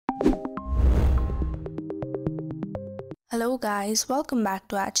Hello guys, welcome back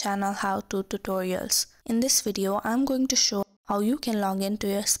to our channel How To Tutorials. In this video, I'm going to show how you can log into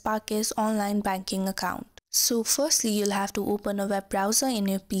your Sparkasse online banking account. So firstly, you'll have to open a web browser in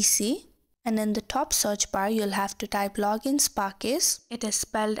your PC, and in the top search bar, you'll have to type login Sparkasse. It is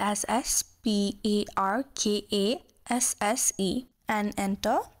spelled as Sparkasse and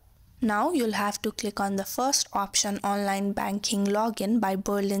enter. Now you'll have to click on the first option, online banking login by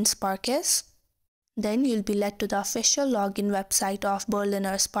Berlin Sparkasse. Then you'll be led to the official login website of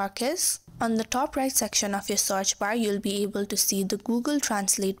Berliner Sparkasse. On the top right section of your search bar, you'll be able to see the Google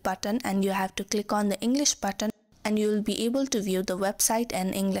Translate button, and you have to click on the English button and you'll be able to view the website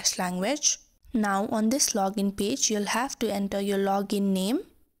in English language. Now on this login page, you'll have to enter your login name.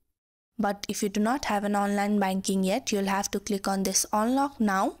 But if you do not have an online banking yet, you'll have to click on this unlock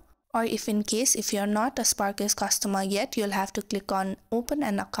now. Or if you're not a Sparkasse customer yet, you'll have to click on open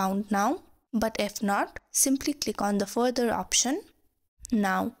an account now. But if not, simply click on the further option.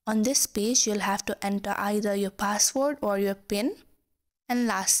 Now on this page, you'll have to enter either your password or your PIN. And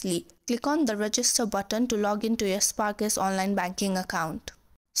lastly, click on the register button to log into your Sparkasse online banking account.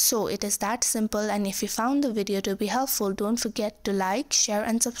 So it is that simple, and if you found the video to be helpful, don't forget to like, share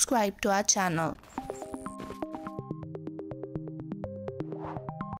and subscribe to our channel.